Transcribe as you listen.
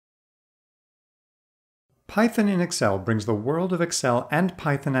Python in Excel brings the world of Excel and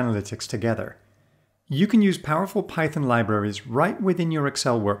Python analytics together. You can use powerful Python libraries right within your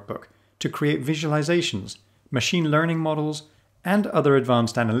Excel workbook to create visualizations, machine learning models, and other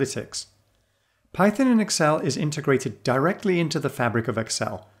advanced analytics. Python in Excel is integrated directly into the fabric of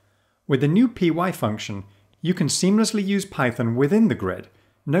Excel. With the new py function, you can seamlessly use Python within the grid.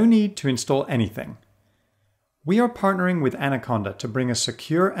 No need to install anything. We are partnering with Anaconda to bring a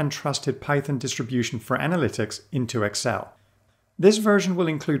secure and trusted Python distribution for analytics into Excel. This version will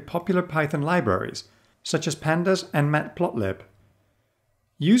include popular Python libraries, such as Pandas and Matplotlib.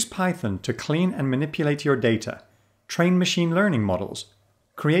 Use Python to clean and manipulate your data, train machine learning models,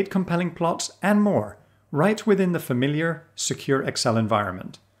 create compelling plots, and more, right within the familiar, secure Excel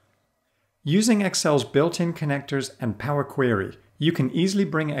environment. Using Excel's built-in connectors and Power Query, you can easily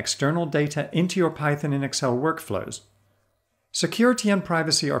bring external data into your Python in Excel workflows. Security and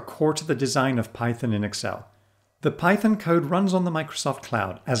privacy are core to the design of Python in Excel. The Python code runs on the Microsoft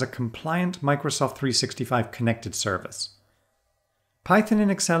Cloud as a compliant Microsoft 365 connected service. Python in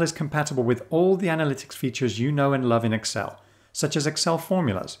Excel is compatible with all the analytics features you know and love in Excel, such as Excel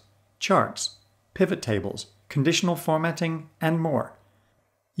formulas, charts, pivot tables, conditional formatting, and more.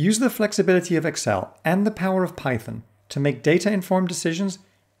 Use the flexibility of Excel and the power of Python to make data-informed decisions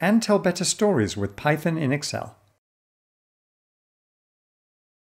and tell better stories with Python in Excel.